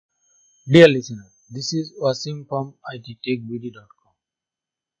Dear listener, this is Wasim from ittechbd.com.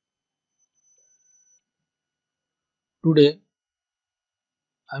 Today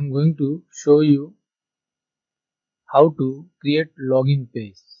I am going to show you how to create login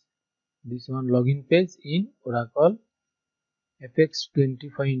page. This one login page in Oracle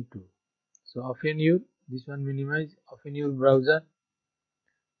FX25.2. So open your this one minimize, open your browser,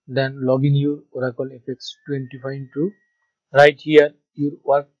 then login your Oracle FX25.2. Right here your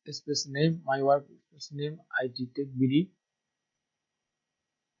workspace name, my workspace name ittechbd.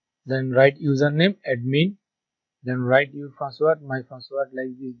 Then write username admin. Then write your password, my password like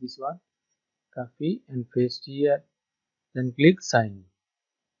this one, copy and paste here. Then click sign in.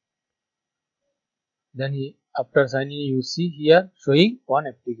 Then after signing you see here showing one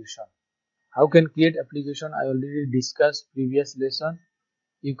application. How can create application? I already discussed previous lesson.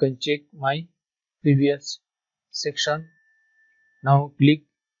 You can check my previous section. Now click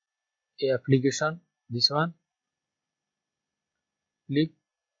a application, this one, click.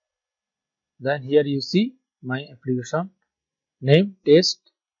 Then here you see my application name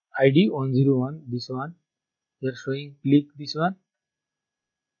test ID 101, this one. Here showing, click this one.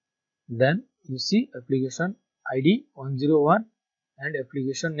 Then you see application ID 101 and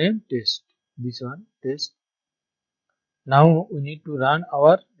application name test, this one test. Now we need to run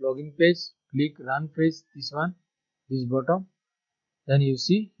our login page. Click run page, this one, this bottom. Then you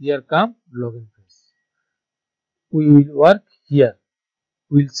see here come login page. We will work here.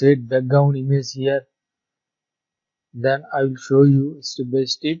 We will set background image here. Then I will show you step by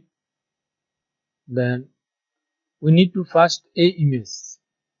step. Then we need to first a image.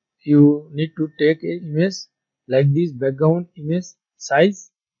 You need to take a image like this, background image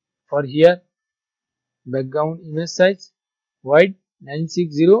size. For here background image size wide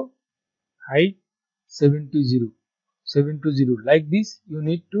 960, height 720 like this. You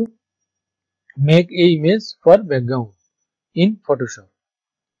need to make a image for background in Photoshop.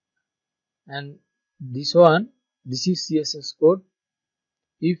 And this one, this is CSS code.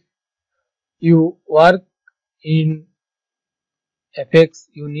 If you work in FX,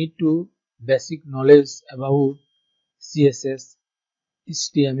 you need to basic knowledge about CSS,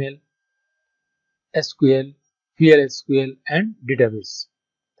 HTML, SQL, PLSQL and database.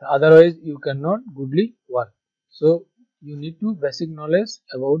 Otherwise you cannot goodly work. So you need to basic knowledge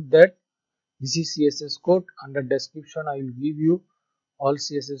about that. This is CSS code. Under description I will give you all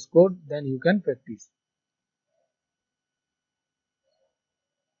CSS code, then you can practice.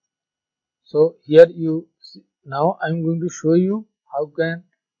 So here you see, now I am going to show you how can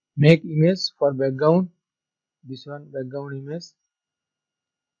make image for background. This one background image.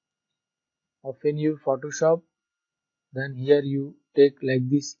 Open your Photoshop. Then here you take like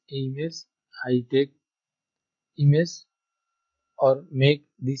this image. I take image or make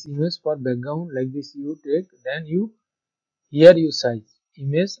this image for background like this. You take, then you here you size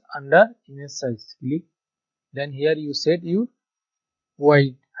image, under image size click. Then here you set your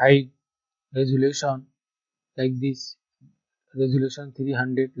width, height, resolution like this, resolution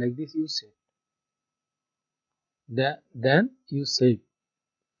 300 like this you set. Then you save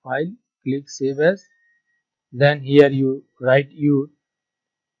file, click save as. Then here you write your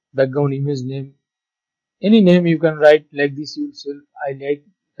background image name, any name you can write like this yourself. I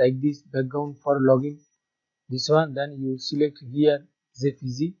like this background for login, this one. Then you select here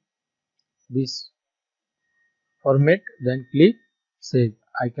JPG, this format, then click save.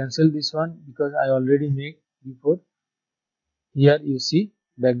 I cancel this one because I already make before. Here you see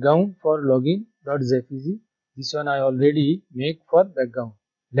background for login.jpg, this one I already make for background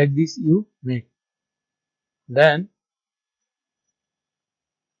like this you make. Then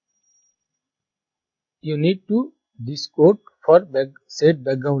you need to this code for set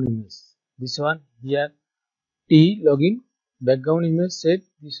background image, this one here t login background image set,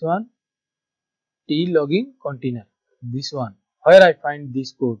 this one t login container, this one. Where I find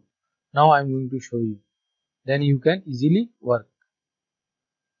this code, now I am going to show you. Then you can easily work.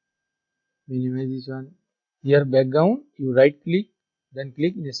 Minimize this one. Here background you right click, then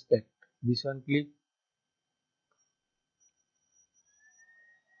click inspect, this one click.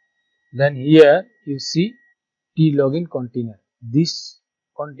 Then here you see t login container, this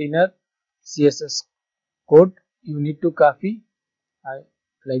container CSS code you need to copy. I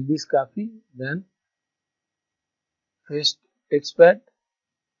like this copy, then paste text pad.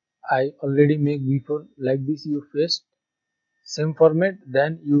 I already make before like this you paste same format.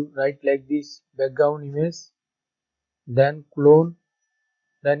 Then you write like this background image, then clone,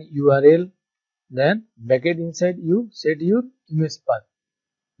 then URL, then bracket inside you set your image path,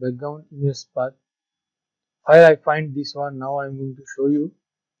 background image path. Where I find this one, now I am going to show you.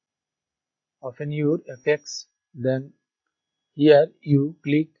 open your effects, then here you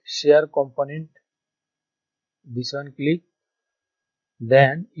click share component, this one click,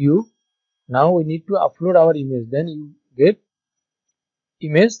 then you now we need to upload our image, then you get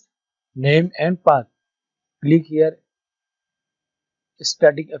image name and path, click here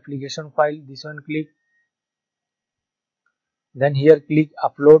static application file, this one click, then here click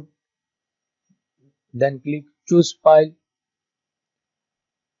upload, then click choose file,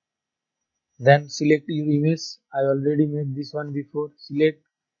 then select your image. I already made this one before, select,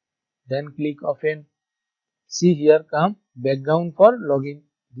 then click open. See here come background for login,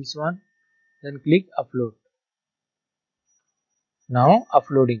 this one, then click upload. Now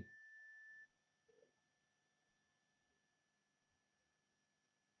uploading.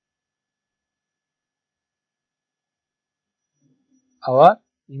 Our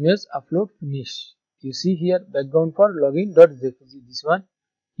image upload finish. You see here background for login.jpg, this one.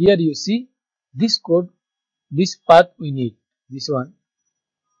 Here you see this code, this path we need, this one.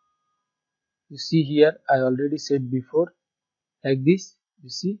 You see here I already said before, like this, you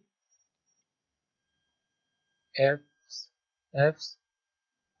see fs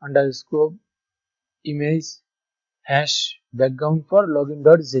underscore image hash background for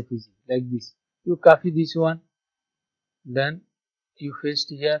login.jpg, like this. You copy this one, then you paste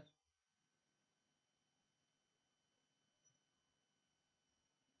here,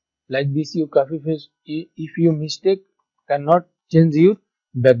 like this. You copy paste. If you mistake, cannot change your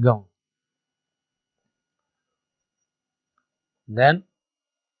background, then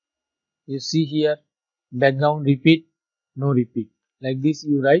you see here background repeat, no repeat, like this.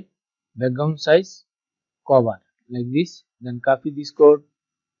 You write background size cover, like this, then copy this code,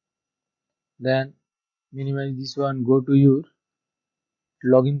 then minimize this one, go to your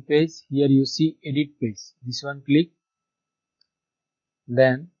login page. Here you see edit page, this one click,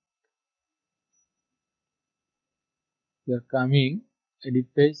 then you are coming edit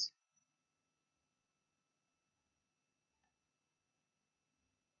page,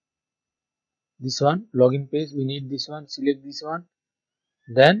 this one login page, we need this one, select this one,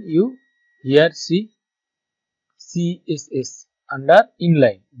 then you here see CSS under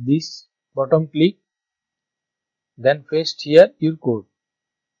inline, this bottom click, then paste here your code,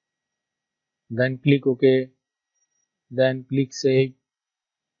 then click OK, then click save,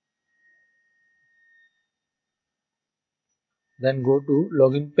 then go to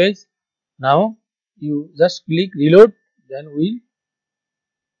login page. Now you just click reload, then we'll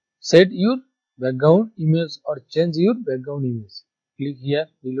set your background image or change your background image. Click here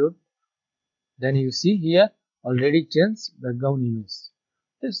reload, then you see here already changed background image.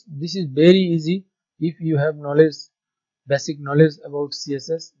 This is very easy. If you have knowledge, basic knowledge about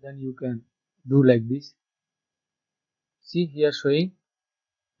CSS, then you can do like this. See here showing.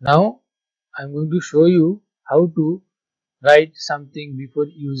 Now I'm going to show you how to write something before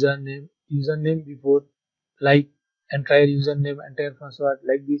username before, like entire username, entire password,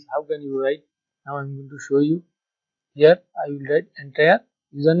 like this. How can you write? Now I'm going to show you. Here I will write entire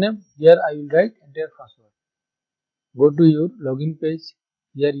username, here I will write entire password. Go to your login page,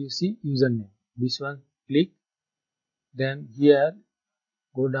 here you see username, this one click, then here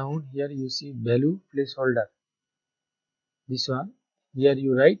go down, here you see value placeholder, this one, here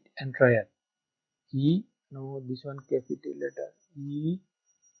you write entire this one capital letter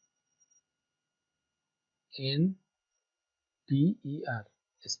ENTER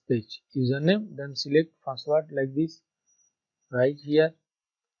space username, then select password, like this, right here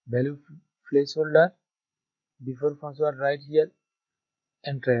value placeholder, before password right here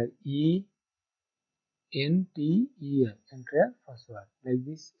entire ENTER entire password, like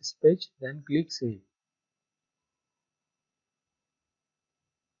this space, then click save,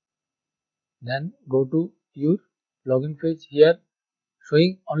 then go to your login page. Here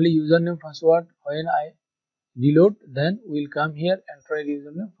showing only username password. When I reload, then we'll come here entire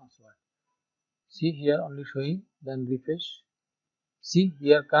username password. See here only showing, then refresh. See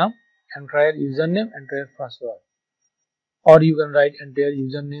here come entire username, entire password, or you can write entire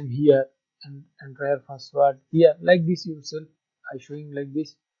username here and entire password here, like this yourself. I showing like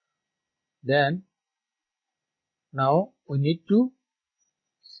this. Then now we need to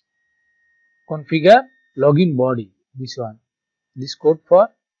configure login body, this one, this code for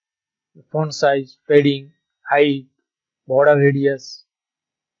font size, padding, height, border radius.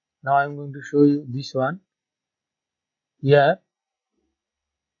 Now I am going to show you this one. Here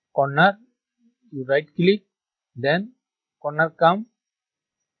corner you right click, then corner come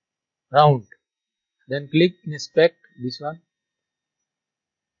round, then click inspect, this one,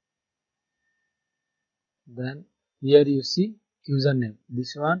 then here you see username,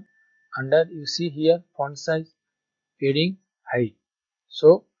 this one, under you see here font size, padding, height.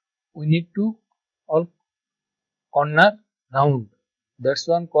 So we need to all corner round. That's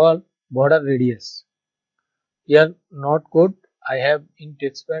one called border radius. Here not code I have in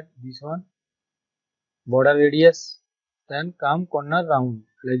textpad this one border radius, then come corner round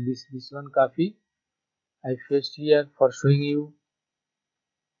like this one copy I faced here for showing you,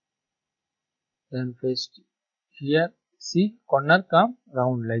 then faced here, see corner come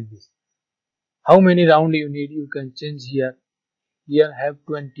round like this. How many round you need you can change here. Here have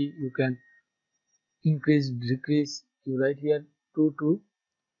 20, you can increase decrease, you write here 2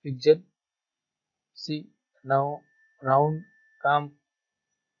 pixel. See now round come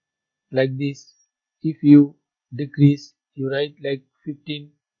like this. If you decrease you write like 15,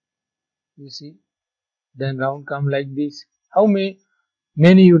 you see, then round come like this. How many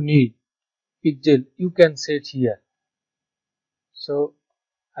you need pixel you can set here. So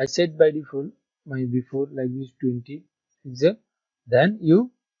I set by default my before like this 20 pixel. Then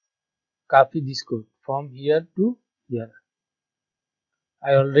you copy this code from here to here.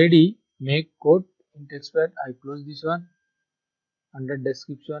 I already make code in textpad. I close this one. Under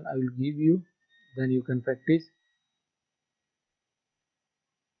description I will give you, then you can practice.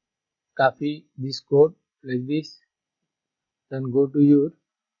 Copy this code like this, then go to your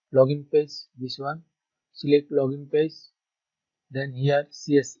login page, this one, select login page, then here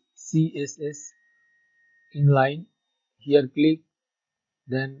CSS inline, here click,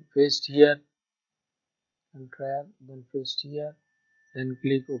 then paste here and try, then paste here, then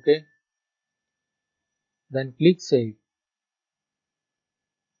click OK, then click save,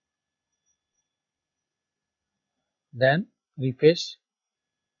 then refresh.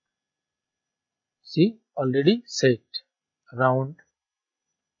 See already set round.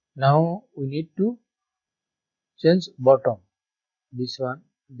 Now we need to change bottom, this one,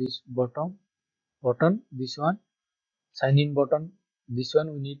 this bottom this one, sign in button, this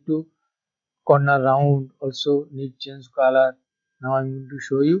one we need to corner round, also need change color. Now I'm going to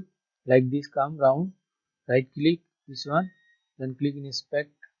show you like this, come round, right click this one, then click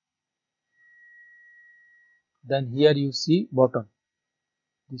inspect, then here you see bottom,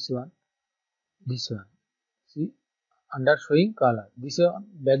 this one, see under showing color, this one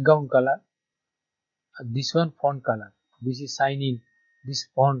background color, this one font color, this is sign in, this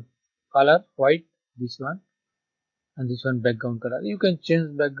font color white, this one, and this one background color. You can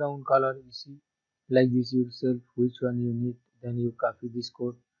change background color, you see like this yourself, which one you need, then you copy this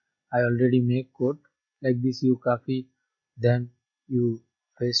code. I already make code like this, you copy, then you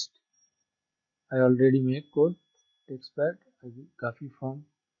paste. I already make code textpad, I will copy from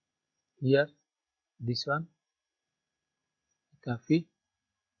here, this one copy,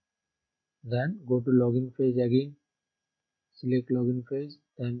 then go to login page again, select login page,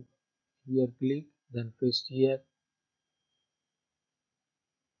 then here click, then paste here,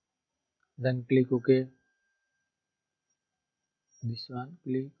 then click OK, this one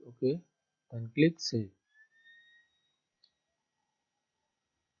click OK, then click save,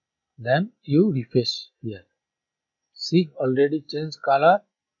 then you refresh here. See already change color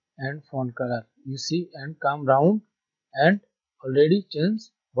and font color, you see, and come round and already change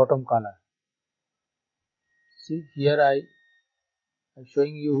bottom color. See here I am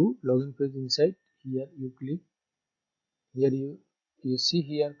showing you login page inside, here you click, here you see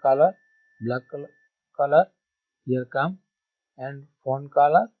here color black color, here come, and font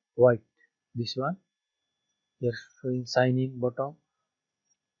color white, this one here showing sign in bottom,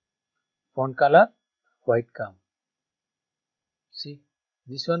 font color white come. See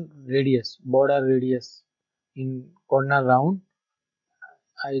this one radius, border radius in corner round,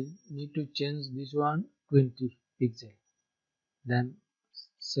 I need to change this one 20 pixel, then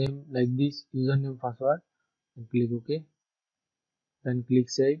same like this username password, and click OK, then click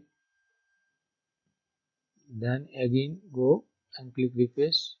save, then again go and click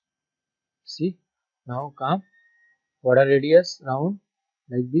refresh. See now come border radius round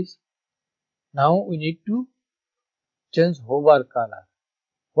like this. Now we need to change hover color.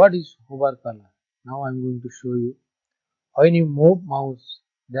 What is hover color? Now I am going to show you. When you move mouse,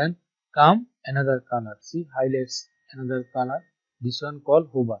 then come another color. See highlights another color. This one called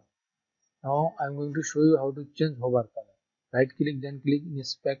hover. Now I am going to show you how to change hover color. Right click, then click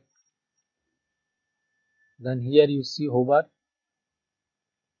inspect. Then here you see hover.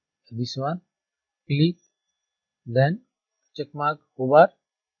 This one click, then check mark hover,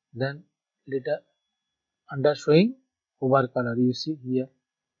 then later under showing hover color you see here.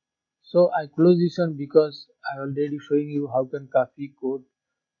 So I close this one because I already showing you how can copy code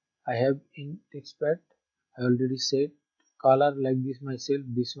I have in textpad. I already said color like this myself,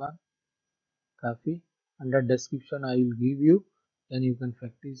 this one, coffee. Under description I will give you, then you can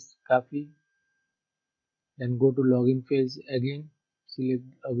practice coffee. Then go to login page again, select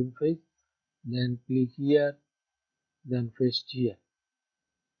login page, then click here, then paste here,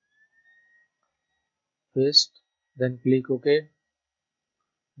 paste, then click OK,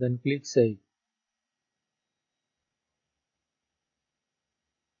 then click save.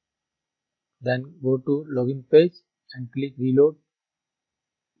 Then go to login page and click reload.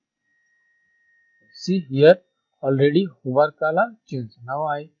 See here already hover color changed. Now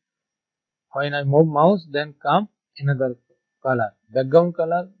when I move mouse, then come another color, background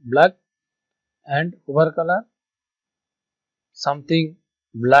color black and hover color something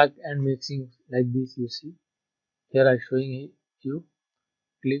black and mixing like this. You see here I showing you.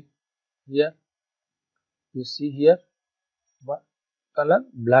 Click here, you see here what color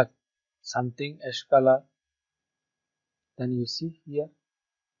black, something ash color, then you see here.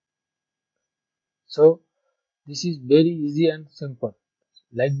 So this is very easy and simple.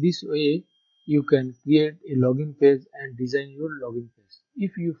 Like this way you can create a login page and design your login page.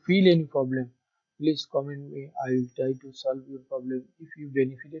 If you feel any problem, please comment me. I will try to solve your problem. If you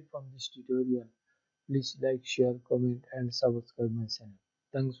benefited from this tutorial, please like, share, comment and subscribe my channel.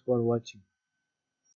 Thanks for watching.